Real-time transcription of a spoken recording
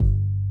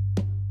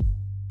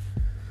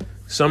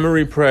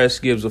Summary Press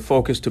gives a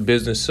focus to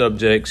business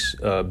subjects,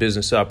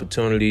 business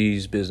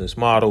opportunities, business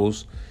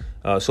models.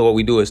 So what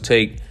we do is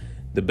take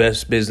the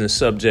best business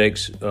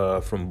subjects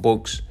from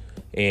books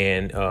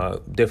and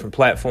different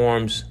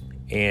platforms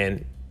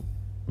and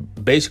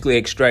basically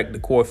extract the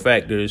core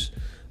factors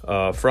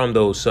from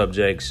those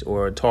subjects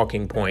or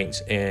talking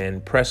points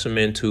and press them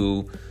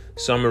into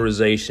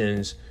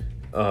summarizations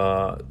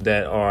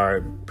that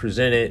are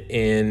presented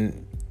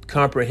in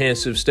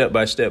comprehensive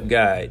step-by-step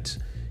guides.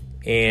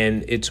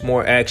 And it's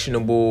more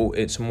actionable,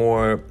 it's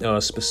more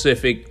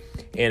specific,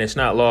 and it's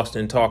not lost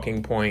in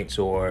talking points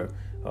or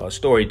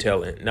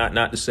storytelling.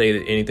 Not to say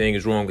that anything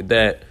is wrong with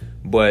that,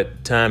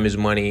 but time is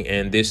money,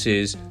 and this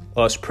is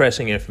us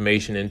pressing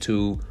information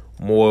into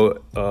more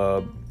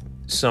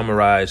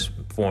summarized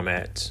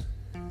formats.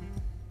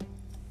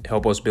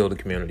 Help us build a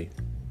community.